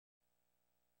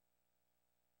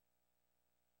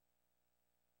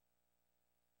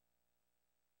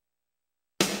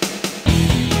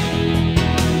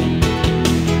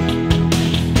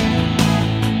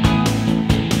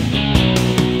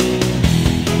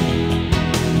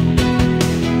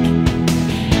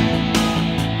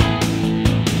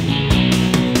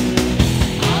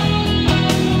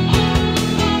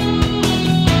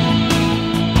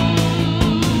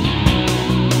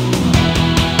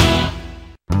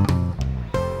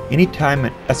Anytime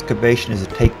an excavation is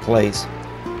to take place,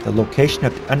 the location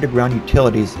of the underground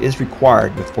utilities is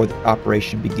required before the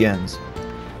operation begins.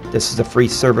 This is a free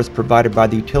service provided by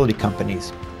the utility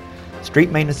companies.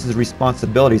 Street maintenance's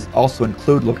responsibilities also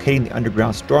include locating the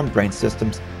underground storm drain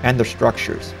systems and their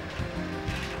structures.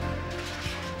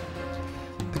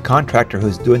 The contractor who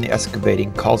is doing the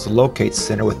excavating calls the locate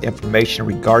center with information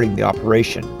regarding the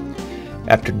operation.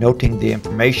 After noting the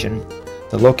information,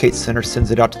 the locate center sends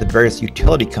it out to the various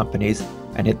utility companies,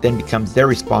 and it then becomes their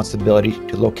responsibility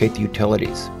to locate the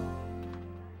utilities.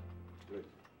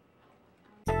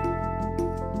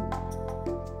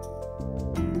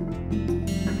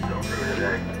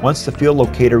 Once the field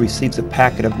locator receives a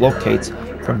packet of locates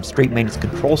from Street Maintenance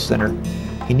Control Center,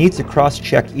 he needs to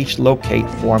cross-check each locate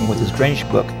form with his drainage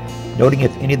book, noting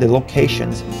if any of the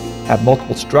locations have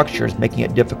multiple structures, making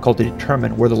it difficult to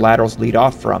determine where the laterals lead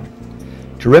off from.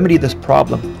 To remedy this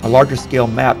problem, a larger scale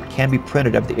map can be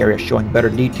printed of the area showing better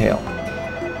detail.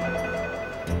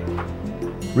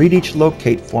 Read each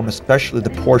locate form, especially the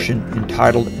portion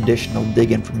entitled Additional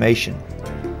Dig Information.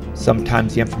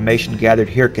 Sometimes the information gathered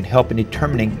here can help in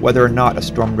determining whether or not a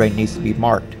storm drain needs to be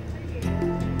marked.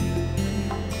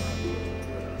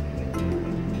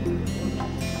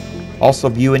 Also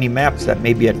view any maps that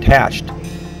may be attached.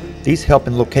 These help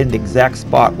in locating the exact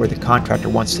spot where the contractor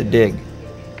wants to dig.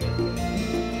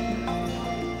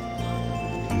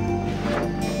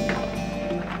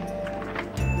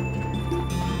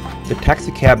 The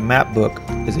Taxicab Map Book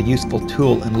is a useful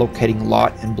tool in locating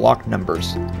lot and block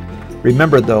numbers.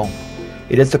 Remember though,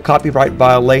 it is a copyright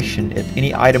violation if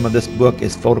any item of this book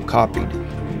is photocopied.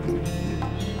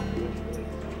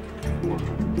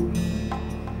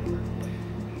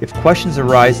 If questions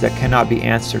arise that cannot be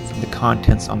answered from the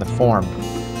contents on the form,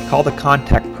 call the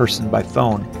contact person by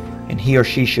phone and he or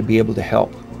she should be able to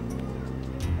help.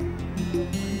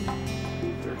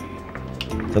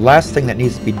 The last thing that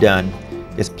needs to be done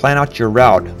is plan out your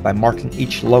route by marking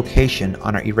each location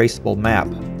on an erasable map.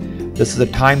 This is a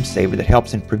time saver that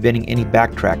helps in preventing any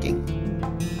backtracking.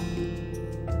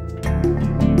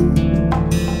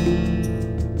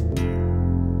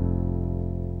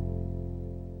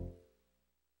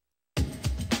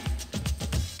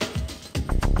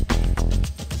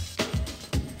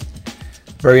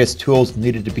 Various tools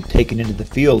needed to be taken into the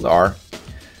field are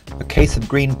a case of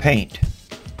green paint,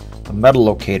 a metal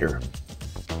locator,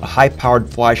 a high-powered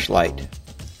flashlight,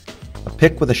 a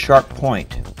pick with a sharp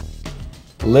point,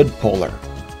 a lid puller,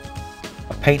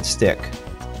 a paint stick,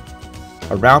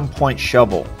 a round point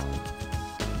shovel,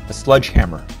 a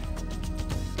sledgehammer,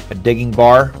 a digging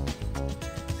bar,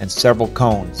 and several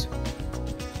cones.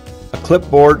 A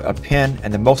clipboard, a pen,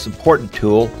 and the most important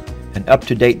tool, an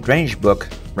up-to-date drainage book,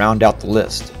 round out the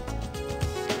list.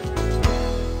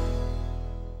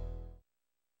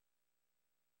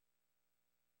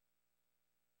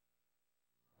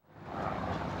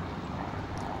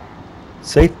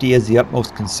 Safety is the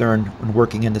utmost concern when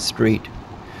working in the street.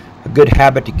 A good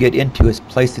habit to get into is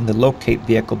placing the locate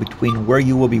vehicle between where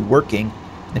you will be working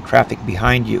and the traffic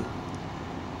behind you.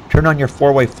 Turn on your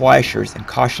four-way flashers and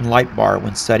caution light bar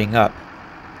when setting up.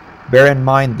 Bear in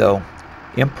mind though,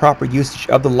 improper usage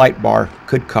of the light bar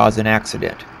could cause an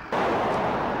accident.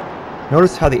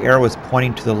 Notice how the arrow is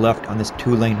pointing to the left on this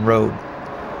two-lane road.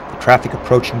 The traffic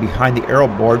approaching behind the arrow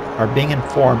board are being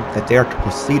informed that they are to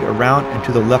proceed around and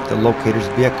to the left of the locator's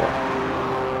vehicle.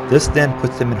 This then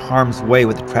puts them in harm's way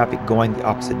with the traffic going the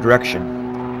opposite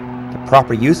direction. The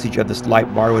proper usage of this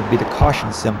light bar would be the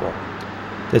caution symbol.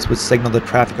 This would signal the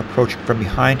traffic approaching from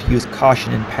behind to use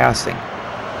caution in passing.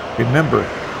 Remember,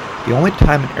 the only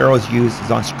time an arrow is used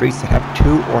is on streets that have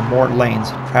 2 or more lanes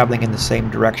traveling in the same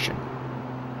direction.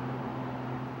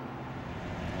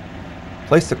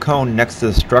 Place the cone next to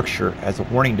the structure as a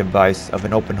warning device of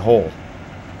an open hole.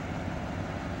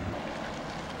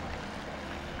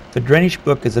 The drainage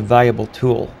book is a valuable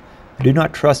tool, but do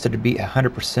not trust it to be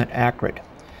 100% accurate.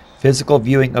 Physical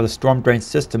viewing of the storm drain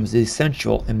system is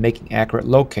essential in making accurate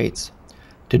locates.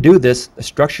 To do this, the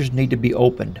structures need to be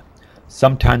opened.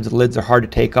 Sometimes the lids are hard to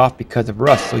take off because of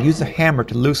rust, so use a hammer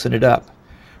to loosen it up.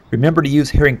 Remember to use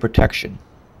hearing protection.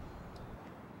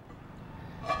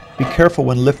 Be careful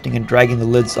when lifting and dragging the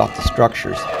lids off the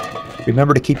structures.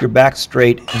 Remember to keep your back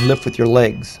straight and lift with your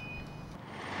legs.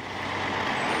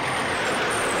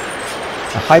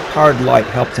 A high-powered light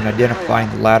helps in identifying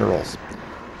the laterals.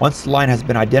 Once the line has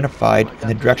been identified and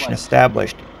the direction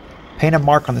established, paint a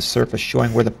mark on the surface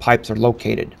showing where the pipes are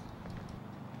located.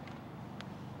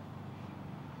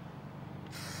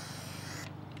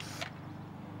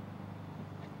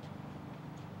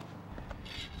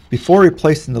 Before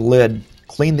replacing the lid,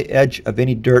 clean the edge of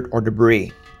any dirt or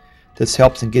debris. This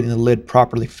helps in getting the lid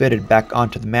properly fitted back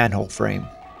onto the manhole frame.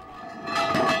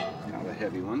 Now the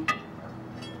heavy one.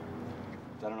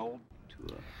 Is that an old?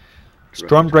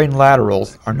 Storm drain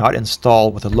laterals are not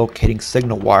installed with a locating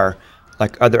signal wire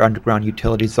like other underground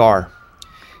utilities are.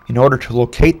 In order to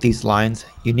locate these lines,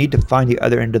 you need to find the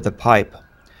other end of the pipe.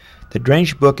 The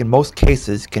drainage book in most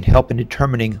cases can help in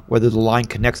determining whether the line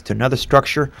connects to another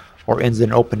structure or ends in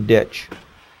an open ditch.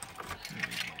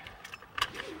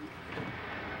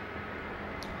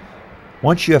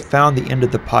 Once you have found the end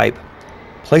of the pipe,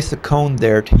 place a cone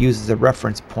there to use as a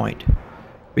reference point.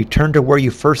 Return to where you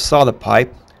first saw the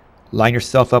pipe, line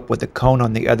yourself up with the cone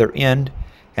on the other end,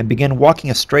 and begin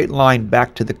walking a straight line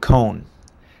back to the cone.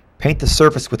 Paint the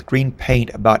surface with green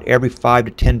paint about every 5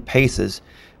 to 10 paces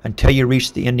until you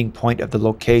reach the ending point of the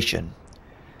location.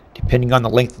 Depending on the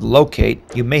length of the locate,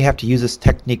 you may have to use this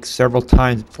technique several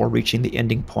times before reaching the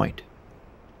ending point.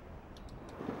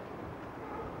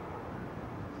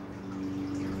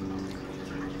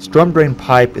 Storm drain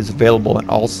pipe is available in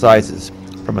all sizes,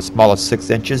 from as small as 6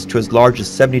 inches to as large as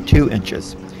 72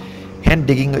 inches. Hand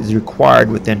digging is required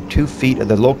within 2 feet of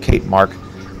the locate mark,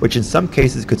 which in some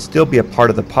cases could still be a part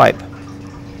of the pipe.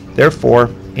 Therefore,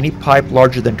 any pipe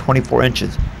larger than 24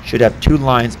 inches should have 2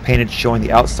 lines painted showing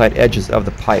the outside edges of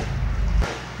the pipe.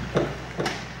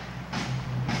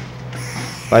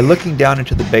 By looking down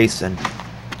into the basin,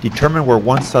 determine where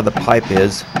one side of the pipe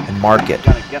is and mark it.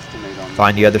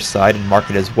 Find the other side and mark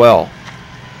it as well.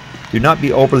 Do not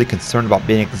be overly concerned about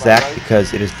being exact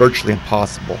because it is virtually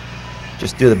impossible.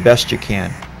 Just do the best you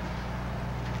can.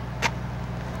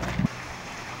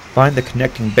 Find the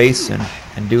connecting basin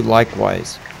and do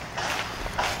likewise.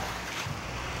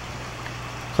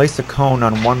 Place a cone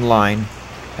on one line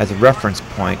as a reference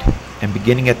point and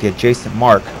beginning at the adjacent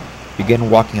mark, begin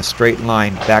walking a straight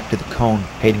line back to the cone,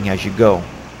 painting as you go.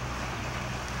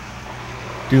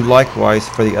 Do likewise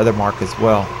for the other mark as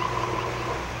well.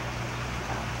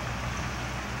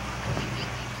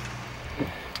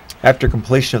 After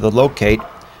completion of the locate,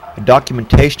 a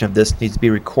documentation of this needs to be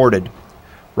recorded.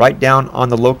 Write down on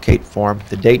the locate form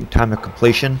the date and time of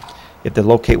completion, if the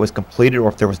locate was completed or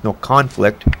if there was no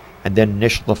conflict, and then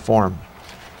initial the form.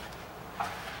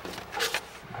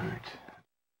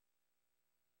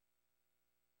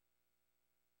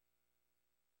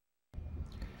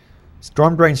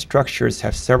 Storm drain structures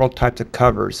have several types of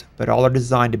covers, but all are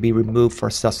designed to be removed for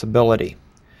accessibility.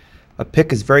 A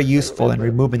pick is very useful in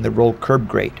removing the rolled curb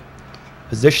grate.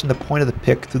 Position the point of the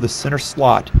pick through the center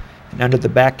slot and under the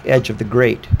back edge of the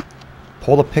grate.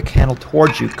 Pull the pick handle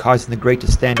towards you, causing the grate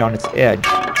to stand on its edge.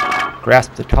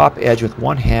 Grasp the top edge with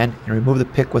one hand and remove the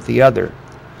pick with the other.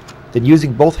 Then,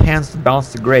 using both hands to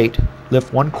balance the grate,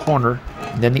 lift one corner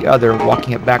and then the other,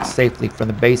 walking it back safely from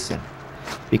the basin.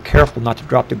 Be careful not to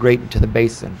drop the grate into the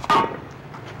basin.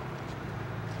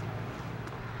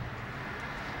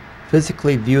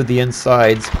 Physically view the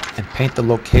insides and paint the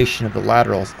location of the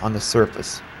laterals on the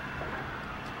surface.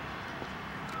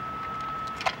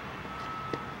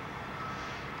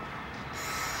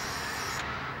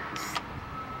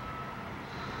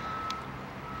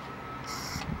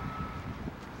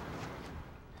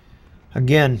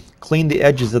 Again, clean the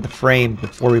edges of the frame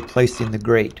before replacing the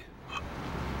grate.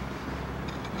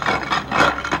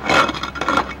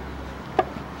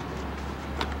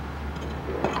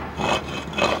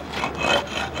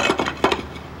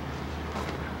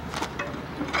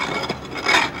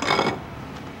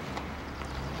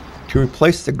 To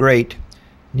replace the grate,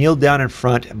 kneel down in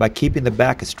front and by keeping the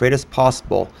back as straight as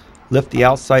possible, lift the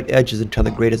outside edges until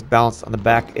the grate is balanced on the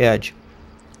back edge.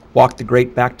 Walk the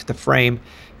grate back to the frame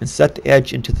and set the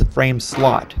edge into the frame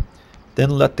slot.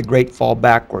 Then let the grate fall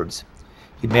backwards.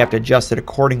 You may have to adjust it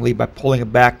accordingly by pulling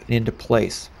it back and into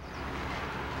place.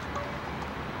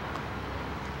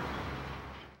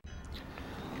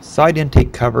 Side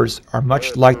intake covers are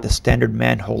much like the standard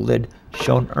manhole lid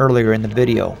shown earlier in the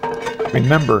video.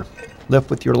 Remember, lift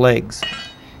with your legs.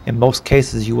 In most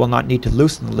cases, you will not need to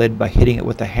loosen the lid by hitting it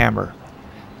with a hammer.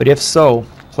 But if so,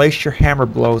 place your hammer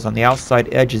blows on the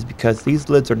outside edges because these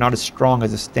lids are not as strong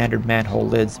as the standard manhole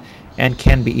lids and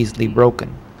can be easily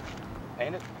broken.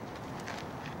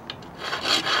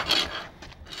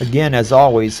 Again, as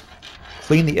always,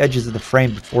 clean the edges of the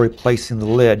frame before replacing the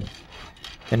lid,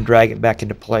 then drag it back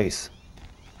into place.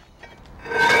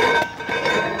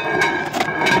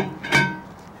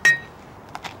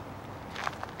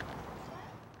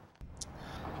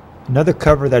 Another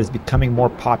cover that is becoming more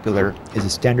popular is a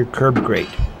standard curb grate.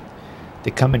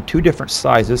 They come in 2 different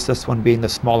sizes, this one being the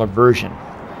smaller version.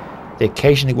 They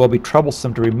occasionally will be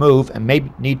troublesome to remove and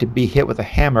may need to be hit with a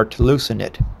hammer to loosen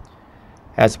it.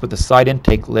 As with the side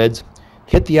intake lids,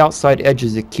 Hit the outside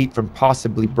edges to keep from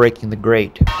possibly breaking the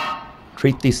grate.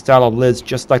 Treat these style of lids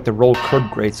just like the rolled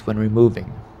curb grates when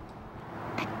removing.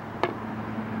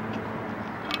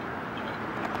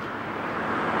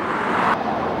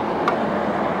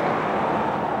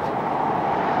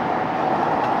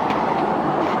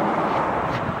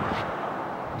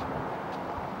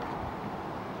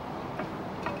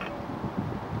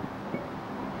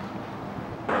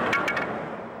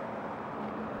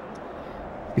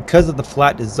 Because of the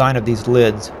flat design of these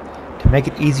lids, to make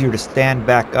it easier to stand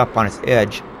back up on its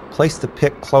edge, place the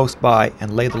pick close by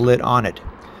and lay the lid on it.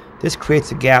 This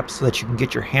creates a gap so that you can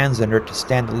get your hands under it to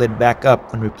stand the lid back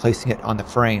up when replacing it on the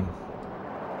frame.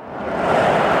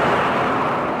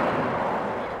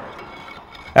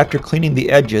 After cleaning the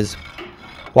edges,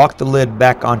 walk the lid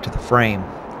back onto the frame.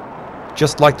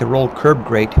 Just like the rolled curb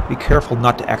grate, be careful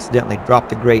not to accidentally drop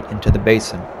the grate into the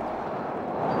basin.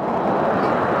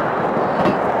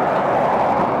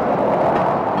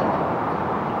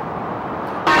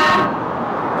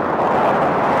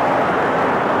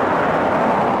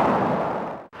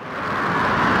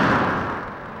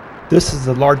 This is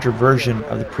the larger version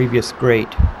of the previous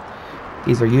grate.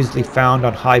 These are usually found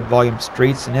on high volume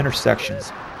streets and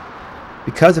intersections.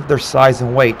 Because of their size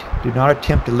and weight, do not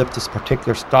attempt to lift this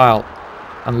particular style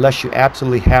unless you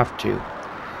absolutely have to.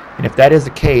 And if that is the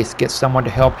case, get someone to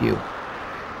help you.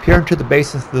 Peer into the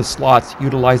basins of the slots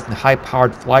utilizing the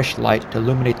high-powered flashlight to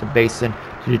illuminate the basin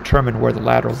to determine where the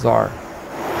laterals are.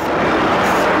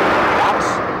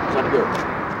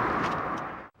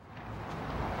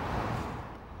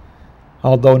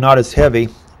 Although not as heavy,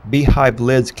 beehive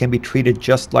lids can be treated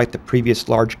just like the previous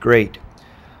large grate.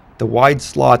 The wide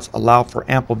slots allow for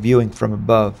ample viewing from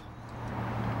above.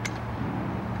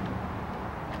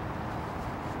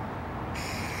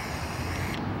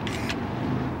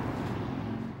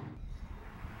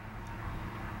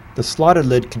 The slotted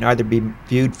lid can either be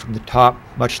viewed from the top,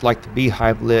 much like the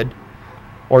beehive lid,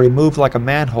 or removed like a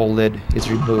manhole lid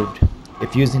is removed.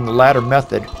 If using the latter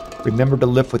method, remember to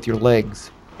lift with your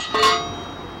legs.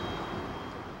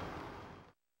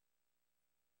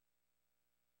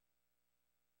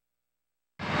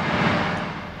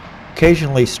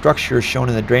 Occasionally, structures shown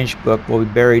in the drainage book will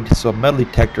be buried, so a metal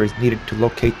detector is needed to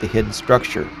locate the hidden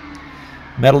structure.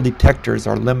 Metal detectors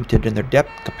are limited in their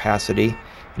depth capacity,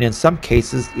 and in some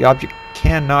cases, the object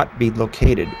cannot be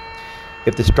located.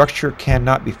 If the structure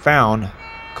cannot be found,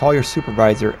 call your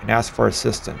supervisor and ask for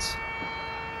assistance.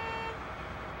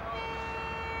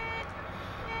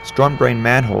 Storm drain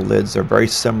manhole lids are very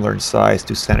similar in size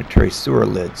to sanitary sewer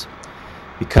lids.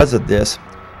 Because of this,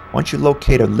 once you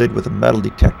locate a lid with a metal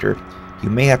detector, you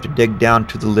may have to dig down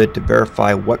to the lid to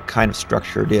verify what kind of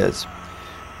structure it is.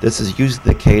 This is usually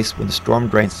the case when the storm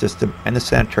drain system and the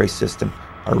sanitary system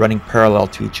are running parallel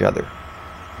to each other.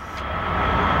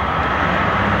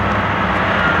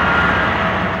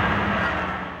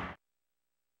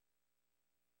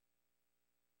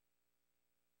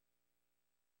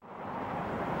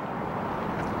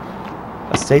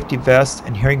 A safety vest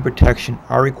and hearing protection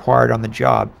are required on the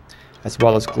job, as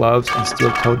well as gloves and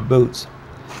steel-toed boots.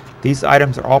 These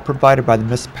items are all provided by the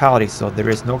municipality, so there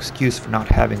is no excuse for not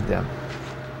having them.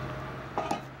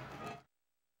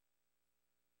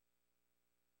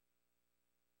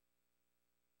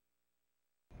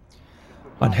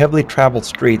 On heavily traveled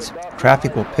streets,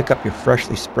 traffic will pick up your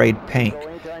freshly sprayed paint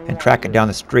and track it down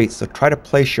the street, so try to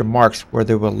place your marks where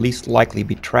they will least likely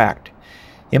be tracked.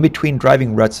 In between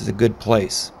driving ruts is a good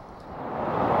place.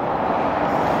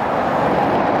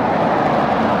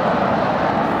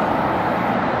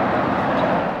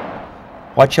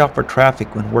 Watch out for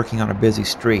traffic when working on a busy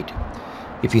street.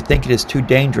 If you think it is too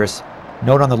dangerous,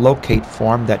 note on the locate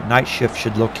form that night shift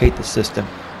should locate the system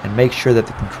and make sure that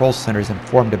the control center is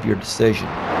informed of your decision.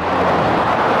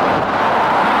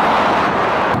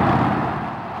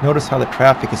 Notice how the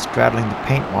traffic is straddling the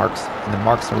paint marks and the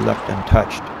marks are left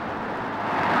untouched.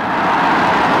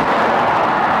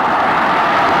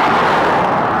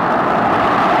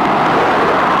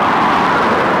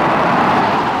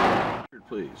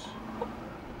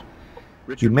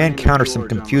 You may encounter some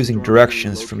confusing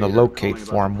directions from the locate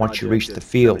form once you reach the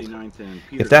field.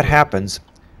 If that happens,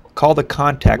 call the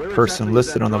contact person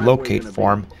listed on the locate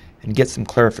form and get some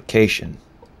clarification.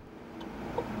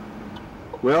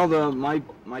 Well,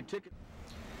 my ticket.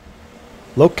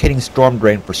 Locating storm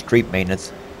drain for street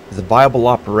maintenance is a viable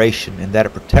operation in that it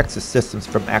protects the systems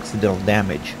from accidental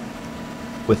damage.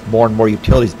 With more and more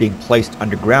utilities being placed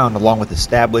underground along with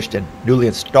established and newly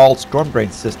installed storm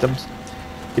drain systems,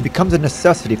 it becomes a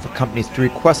necessity for companies to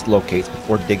request locates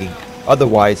before digging.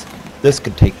 Otherwise, this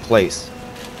can take place.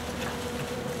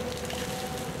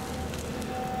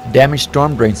 damaged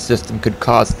storm drain system could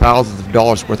cause thousands of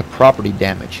dollars worth of property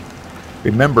damage.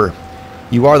 Remember,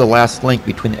 you are the last link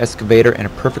between the excavator and a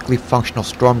perfectly functional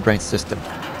storm drain system,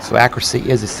 so accuracy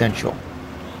is essential.